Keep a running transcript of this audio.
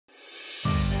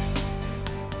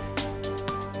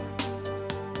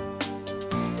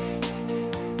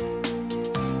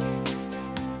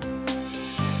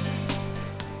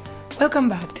Welcome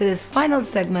back to this final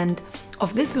segment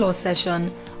of this law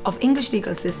session of English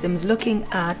legal systems, looking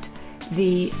at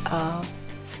the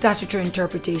statutory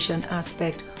interpretation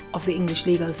aspect of the English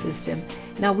legal system.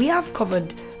 Now, we have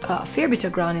covered a fair bit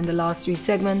of ground in the last three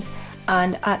segments,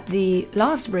 and at the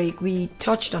last break we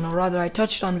touched on, or rather I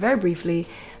touched on very briefly,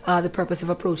 the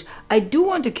purposive approach. I do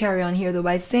want to carry on here though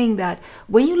by saying that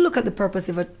when you look at the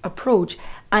purposive approach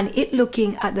and it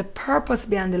looking at the purpose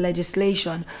behind the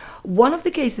legislation, one of the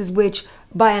cases which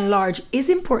by and large is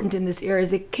important in this area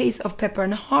is a case of Pepper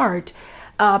and Hart.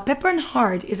 Pepper and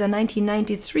Hart is a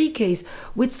 1993 case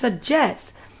which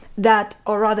suggests that,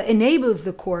 or rather enables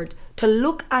the court to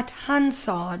look at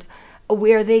Hansard,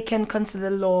 where they can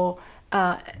consider the law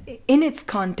in its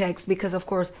context, because of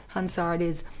course Hansard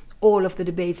is all of the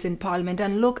debates in Parliament,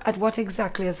 and look at what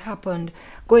exactly has happened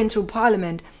going through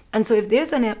Parliament. And so if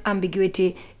there's an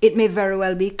ambiguity, it may very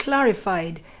well be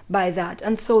clarified by that.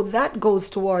 And so that goes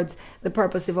towards the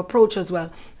purposive approach as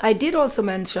well. I did also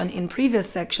mention in previous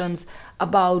sections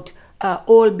about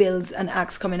all bills and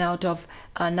acts coming out of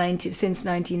since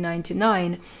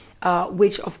 1999,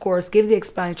 which of course give the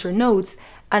explanatory notes,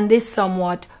 and this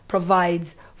somewhat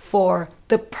provides for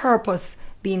the purpose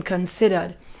being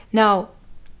considered. Now,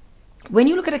 when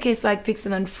you look at a case like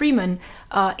Pixton and Freeman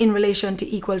in relation to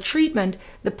equal treatment,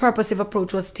 the purposive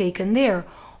approach was taken there.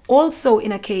 Also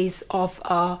in a case of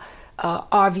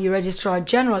RV Registrar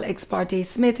General ex parte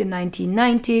Smith in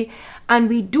 1990, and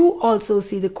we do also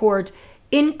see the court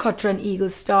in Cutter and Eagle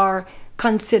Star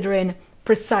considering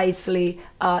precisely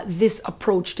this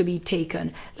approach to be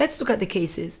taken. Let's look at the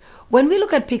cases. When we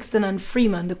look at Pixton and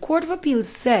Freeman, the Court of Appeals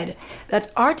said that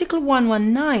Article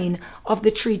 119 of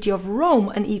the Treaty of Rome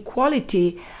on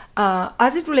equality,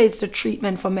 as it relates to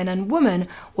treatment for men and women,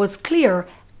 was clear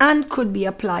and could be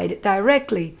applied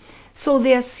directly. So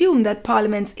they assumed that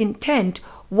Parliament's intent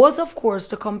was, of course,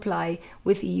 to comply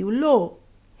with EU law.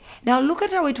 Now look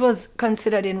at how it was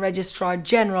considered in Registrar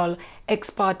General ex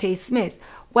parte Smith.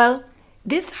 Well,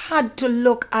 this had to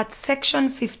look at Section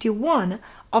 51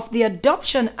 of the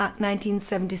Adoption Act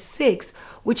 1976,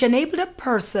 which enabled a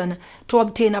person to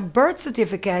obtain a birth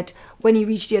certificate when he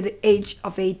reached the age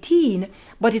of 18,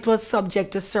 but it was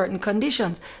subject to certain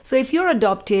conditions. So if you're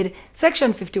adopted,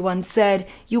 Section 51 said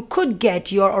you could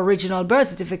get your original birth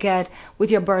certificate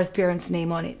with your birth parent's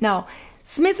name on it. Now,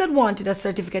 Smith had wanted a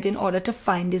certificate in order to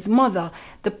find his mother.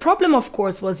 The problem, of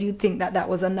course, was you'd think that that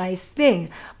was a nice thing,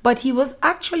 but he was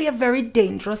actually a very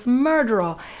dangerous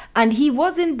murderer, and he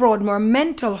was in Broadmoor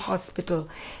Mental Hospital.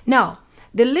 Now,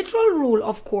 the literal rule,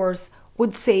 of course,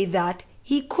 would say that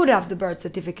he could have the birth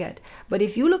certificate, but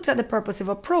if you looked at the purposive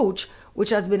approach, which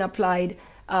has been applied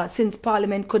since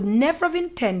Parliament could never have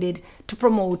intended to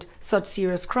promote such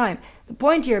serious crime, the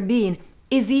point here being,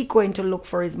 is he going to look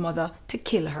for his mother to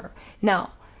kill her?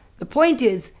 Now, the point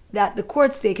is that the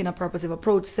courts taking a purposive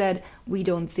approach said, we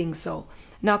don't think so.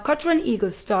 Now, Cutter and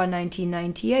Eagle Star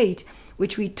 1998,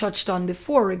 which we touched on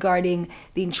before regarding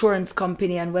the insurance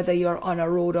company and whether you're on a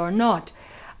road or not.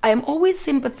 I am always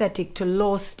sympathetic to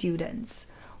law students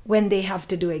when they have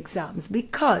to do exams,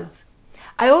 because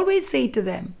I always say to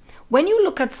them, when you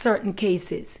look at certain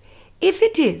cases, if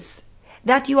it is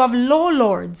that you have law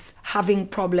lords having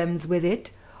problems with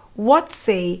it, what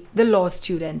say the law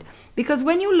student? Because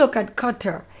when you look at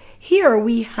Cutter, here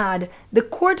we had the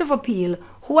Court of Appeal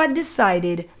who had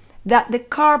decided that the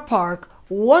car park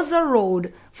was a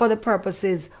road for the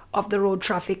purposes of the Road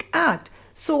Traffic Act.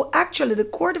 So actually the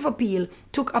Court of Appeal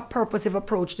took a purposive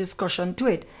approach discussion to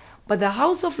it. But the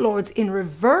House of Lords, in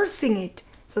reversing it,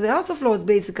 so the House of Lords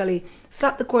basically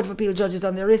slapped the Court of Appeal judges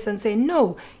on the wrist and say,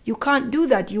 no, you can't do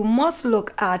that. You must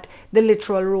look at the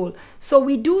literal rule. So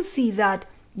we do see that,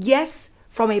 yes,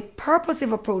 from a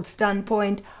purposive approach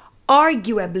standpoint,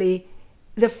 arguably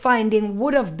the finding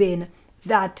would have been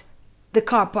that the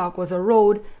car park was a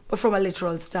road, but from a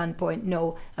literal standpoint,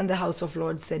 no. And the House of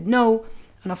Lords said no.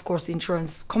 And of course, the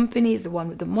insurance company is the one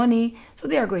with the money, so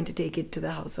they are going to take it to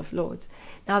the House of Lords.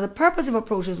 Now, the purposive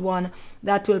approach is one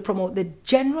that will promote the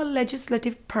general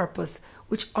legislative purpose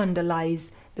which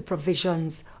underlies the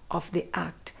provisions of the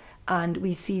Act. And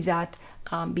we see that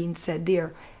being said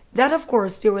there. That, of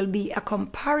course, there will be a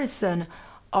comparison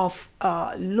of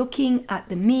looking at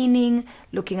the meaning,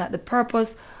 looking at the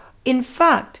purpose. In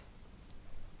fact,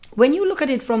 when you look at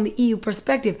it from the EU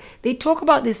perspective, they talk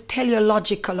about this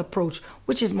teleological approach,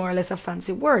 which is more or less a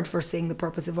fancy word for saying the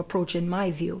purposive approach in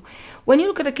my view. When you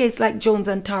look at a case like Jones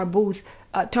and Tarboot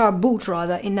in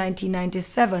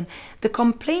 1997, the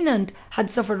complainant had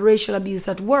suffered racial abuse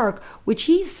at work, which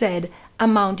he said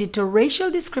amounted to racial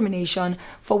discrimination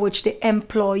for which the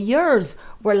employers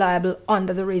were liable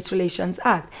under the Race Relations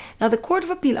Act. Now, the Court of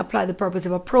Appeal applied the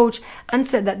purposive approach and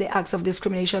said that the acts of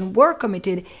discrimination were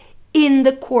committed in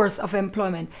the course of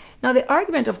employment. Now, the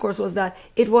argument, of course, was that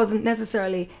it wasn't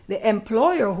necessarily the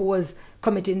employer who was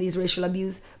committing these racial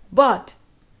abuse, but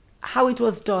how it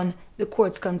was done, the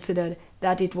courts considered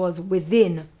that it was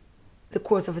within the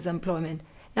course of his employment.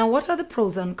 Now, what are the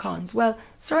pros and cons? Well,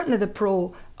 certainly the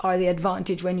pro or the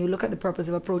advantage when you look at the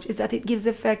purposive approach is that it gives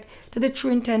effect to the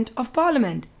true intent of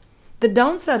Parliament. The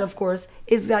downside, of course,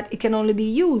 is that it can only be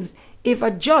used if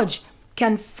a judge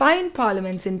can find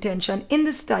Parliament's intention in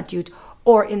the statute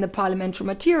or in the parliamentary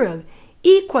material.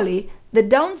 Equally, the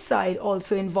downside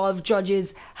also involves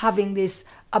judges having this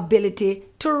ability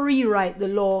to rewrite the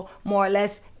law more or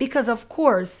less because, of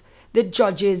course, the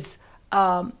judges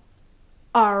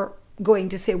are going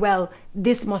to say, well,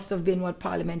 this must have been what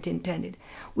Parliament intended.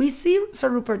 We see Sir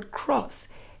Rupert Cross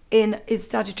in his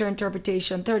Statutory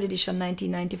Interpretation, 3rd edition,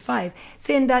 1995,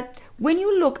 saying that when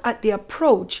you look at the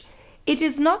approach, it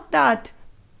is not that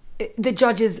the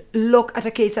judges look at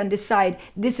a case and decide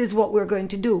this is what we're going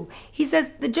to do. He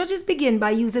says the judges begin by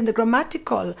using the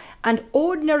grammatical and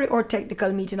ordinary or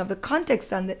technical meaning of the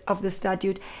context of the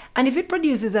statute, and if it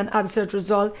produces an absurd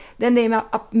result, then they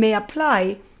may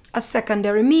apply a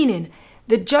secondary meaning.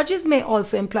 The judges may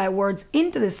also imply words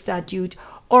into the statute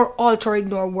or alter or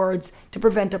ignore words to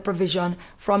prevent a provision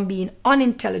from being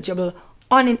unintelligible,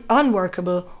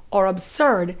 unworkable, or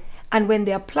absurd. And when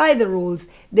they apply the rules,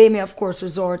 they may, of course,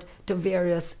 resort to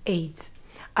various aids.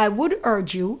 I would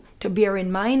urge you to bear in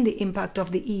mind the impact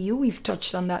of the EU. We've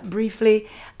touched on that briefly.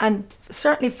 And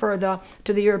certainly further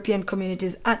to the European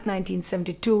Communities Act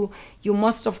 1972, you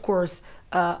must, of course,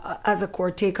 as a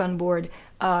court, take on board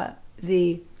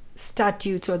the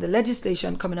statutes or the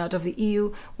legislation coming out of the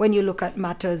EU when you look at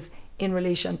matters in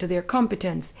relation to their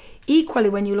competence. Equally,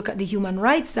 when you look at the Human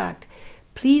Rights Act,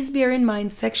 please bear in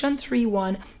mind Section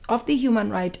 3.1 of the Human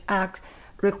Rights Act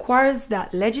requires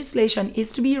that legislation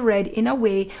is to be read in a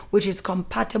way which is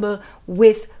compatible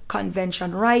with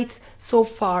convention rights so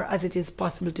far as it is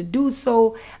possible to do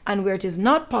so, and where it is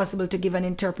not possible to give an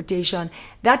interpretation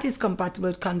that is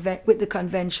compatible with the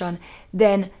convention,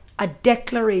 then a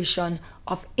declaration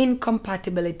of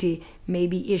incompatibility may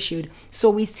be issued. So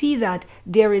we see that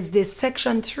there is this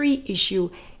Section 3 issue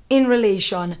in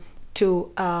relation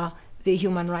to the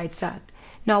Human Rights Act.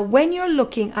 Now, when you're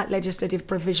looking at legislative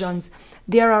provisions,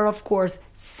 there are, of course,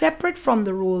 separate from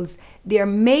the rules, there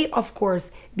may, of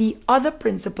course, be other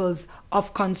principles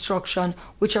of construction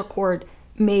which a court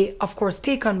may, of course,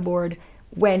 take on board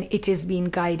when it is being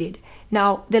guided.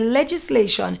 Now, the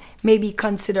legislation may be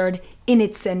considered in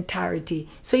its entirety.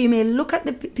 So you may look at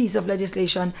the piece of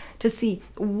legislation to see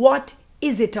what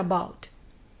is it about.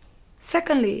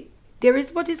 Secondly, there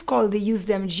is what is called the Use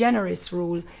Them Generis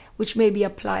rule, which may be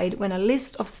applied when a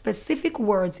list of specific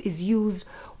words is used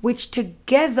which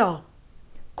together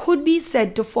could be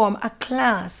said to form a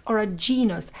class or a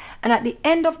genus, and at the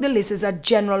end of the list is a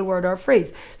general word or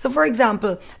phrase. So for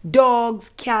example,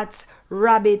 dogs, cats,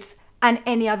 rabbits, and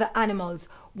any other animals.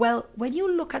 Well, when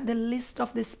you look at the list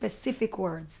of the specific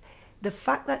words, the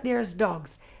fact that there's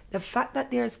dogs, the fact that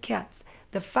there's cats,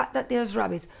 the fact that there's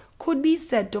rabbits could be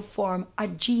said to form a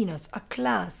genus, a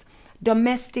class,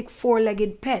 domestic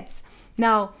four-legged pets.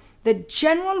 Now, the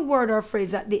general word or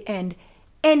phrase at the end,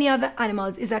 any other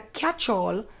animals, is a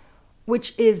catch-all,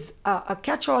 which is a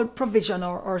catch-all provision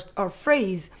or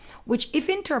phrase, which if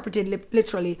interpreted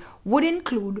literally would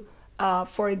include,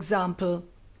 for example,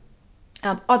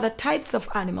 other types of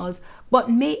animals, but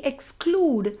may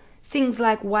exclude things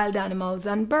like wild animals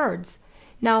and birds.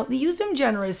 Now, the Use Them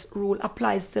Generis rule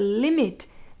applies to limit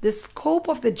the scope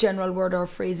of the general word or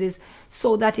phrases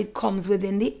so that it comes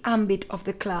within the ambit of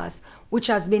the class which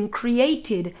has been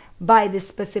created by the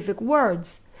specific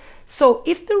words. So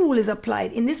if the rule is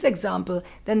applied in this example,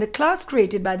 then the class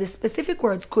created by the specific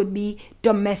words could be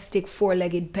domestic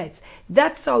four-legged pets.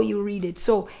 That's how you read it.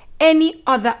 So any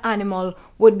other animal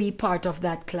would be part of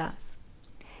that class.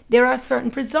 There are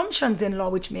certain presumptions in law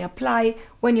which may apply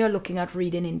when you're looking at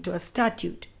reading into a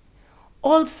statute.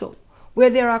 Also, where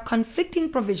there are conflicting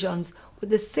provisions with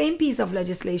the same piece of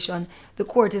legislation, the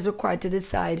court is required to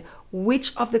decide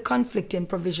which of the conflicting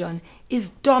provision is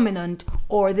dominant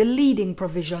or the leading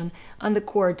provision, and the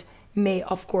court may,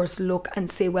 of course, look and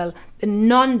say, well, the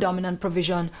non-dominant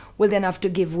provision will then have to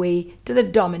give way to the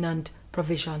dominant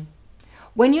provision.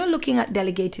 When you're looking at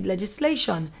delegated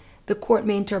legislation, the court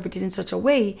may interpret it in such a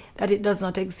way that it does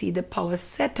not exceed the powers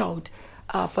set out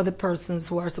for the persons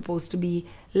who are supposed to be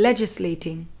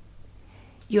legislating.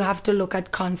 you have to look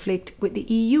at conflict with the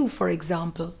EU, for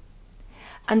example.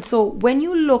 And so when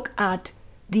you look at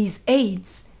these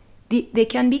aids, they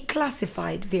can be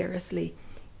classified variously.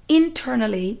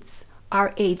 Internal aids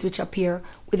are aids which appear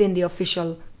within the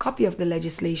official copy of the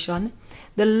legislation.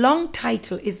 The long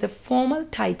title is the formal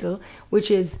title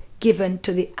which is given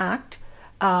to the act.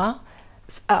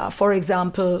 For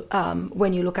example,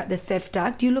 when you look at the Theft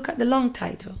Act, you look at the long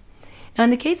title. Now, in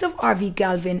the case of R.V.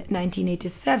 Galvin,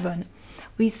 1987,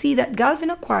 we see that Galvin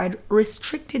acquired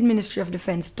restricted Ministry of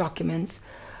Defense documents.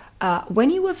 When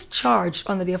he was charged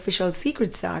under the Official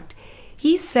Secrets Act,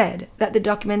 he said that the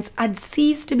documents had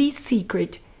ceased to be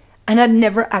secret and had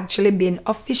never actually been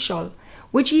official,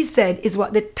 which he said is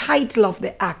what the title of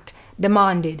the act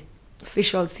demanded,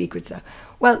 Official Secrets Act.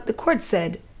 Well, the court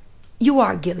said, you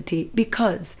are guilty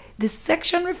because this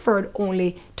section referred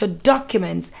only to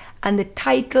documents and the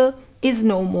title is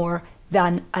no more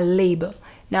than a label.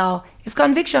 Now, his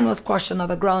conviction was quashed on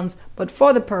other grounds, but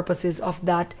for the purposes of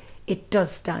that, it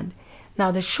does stand.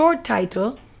 Now, the short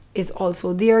title is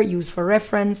also there, used for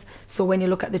reference. So when you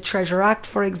look at the Treasure Act,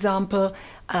 for example,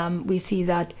 we see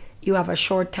that you have a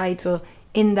short title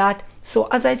in that. So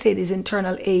as I say, these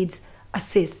internal aids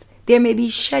assist. There may be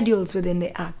schedules within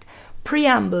the act.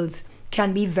 Preambles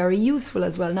can be very useful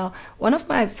as well. Now, one of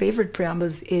my favorite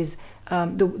preambles is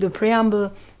the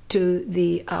preamble to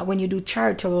the when you do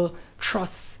charitable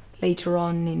trusts later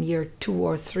on in year 2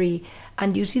 or 3,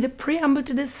 and you see the preamble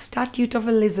to the Statute of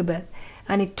Elizabeth,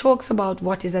 and it talks about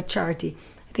what is a charity.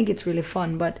 I think it's really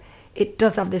fun, but it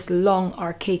does have this long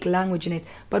archaic language in it.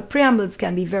 But preambles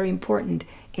can be very important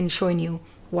in showing you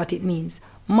what it means.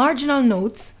 Marginal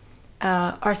notes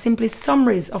are simply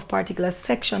summaries of particular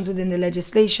sections within the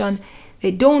legislation.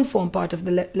 They don't form part of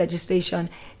the legislation.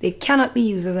 They cannot be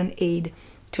used as an aid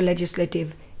to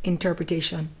legislative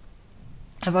interpretation.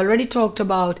 I've already talked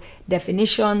about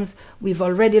definitions. We've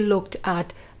already looked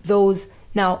at those.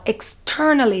 Now,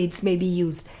 external aids may be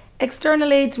used.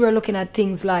 External aids, we're looking at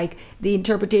things like the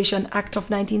Interpretation Act of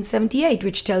 1978,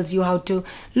 which tells you how to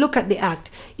look at the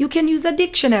act. You can use a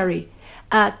dictionary.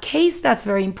 A case that's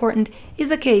very important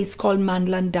is a case called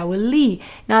Mandla Dowell-Lee.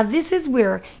 Now, this is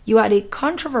where you had a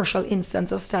controversial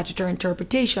instance of statutory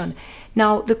interpretation.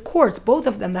 Now, the courts, both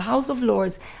of them, the House of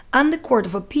Lords and the Court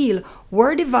of Appeal,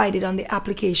 were divided on the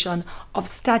application of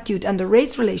statute and the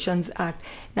Race Relations Act.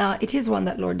 Now, it is one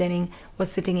that Lord Denning was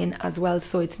sitting in as well,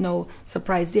 so it's no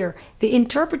surprise there. The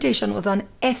interpretation was on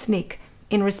ethnic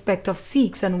in respect of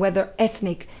Sikhs and whether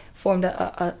ethnic formed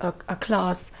a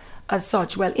class as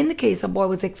such. Well, in the case, a boy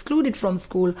was excluded from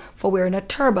school for wearing a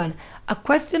turban. A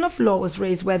question of law was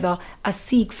raised whether a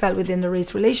Sikh fell within the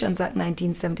Race Relations Act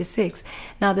 1976.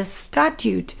 Now, the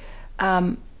statute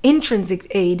intrinsic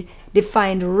aid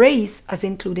defined race as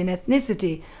including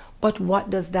ethnicity. But what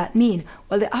does that mean?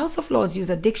 Well, the House of Lords used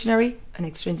a dictionary, an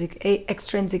extrinsic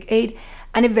aid,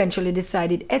 and eventually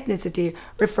decided ethnicity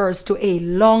refers to a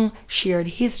long shared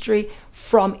history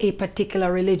from a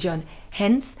particular religion.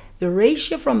 Hence, the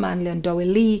ratio from Mandla and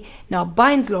Dowell-Lee now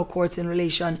binds law courts in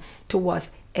relation to what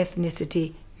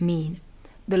ethnicity mean.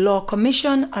 The Law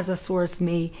Commission as a source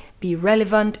may be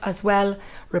relevant as well.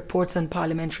 Reports on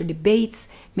parliamentary debates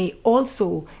may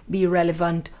also be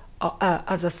relevant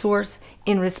as a source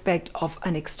in respect of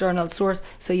an external source.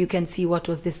 So you can see what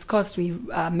was discussed. We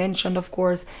mentioned, of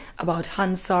course, about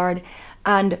Hansard.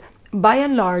 And by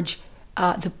and large,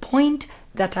 the point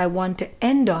that I want to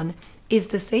end on is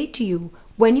to say to you,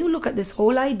 when you look at this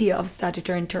whole idea of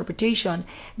statutory interpretation,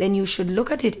 then you should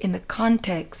look at it in the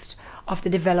context of the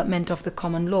development of the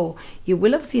common law. You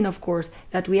will have seen, of course,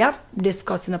 that we have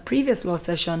discussed in a previous law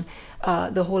session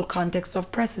the whole context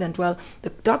of precedent. Well, the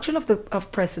doctrine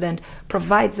of precedent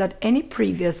provides that any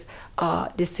previous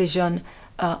decision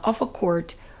of a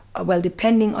court, well,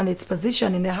 depending on its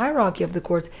position in the hierarchy of the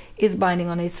courts, is binding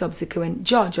on a subsequent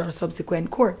judge or a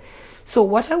subsequent court. So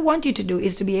what I want you to do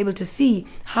is to be able to see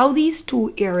how these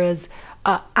two areas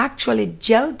actually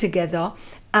gel together.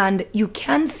 And you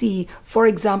can see, for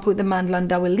example, the Mandla and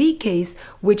Dowell-Lee case,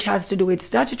 which has to do with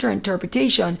statutory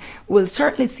interpretation, will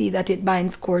certainly see that it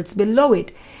binds courts below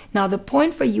it. Now, the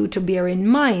point for you to bear in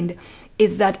mind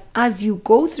is that as you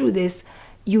go through this,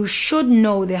 you should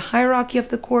know the hierarchy of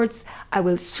the courts. I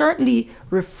will certainly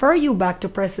refer you back to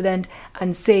precedent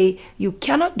and say you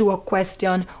cannot do a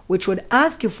question which would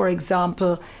ask you, for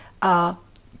example,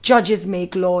 judges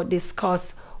make law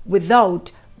discuss,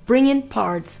 without bringing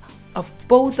parts of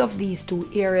both of these two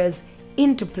areas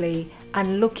into play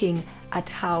and looking at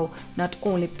how not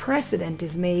only precedent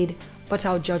is made, but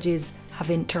how judges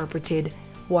have interpreted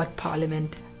what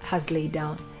Parliament has laid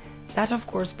down. That, of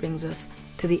course, brings us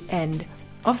to the end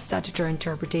of statutory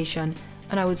interpretation,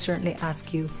 and I would certainly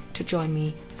ask you to join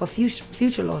me for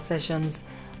future law sessions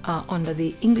under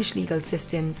the English legal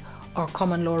systems or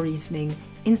common law reasoning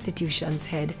institutions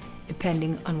head,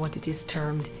 depending on what it is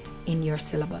termed in your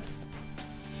syllabus.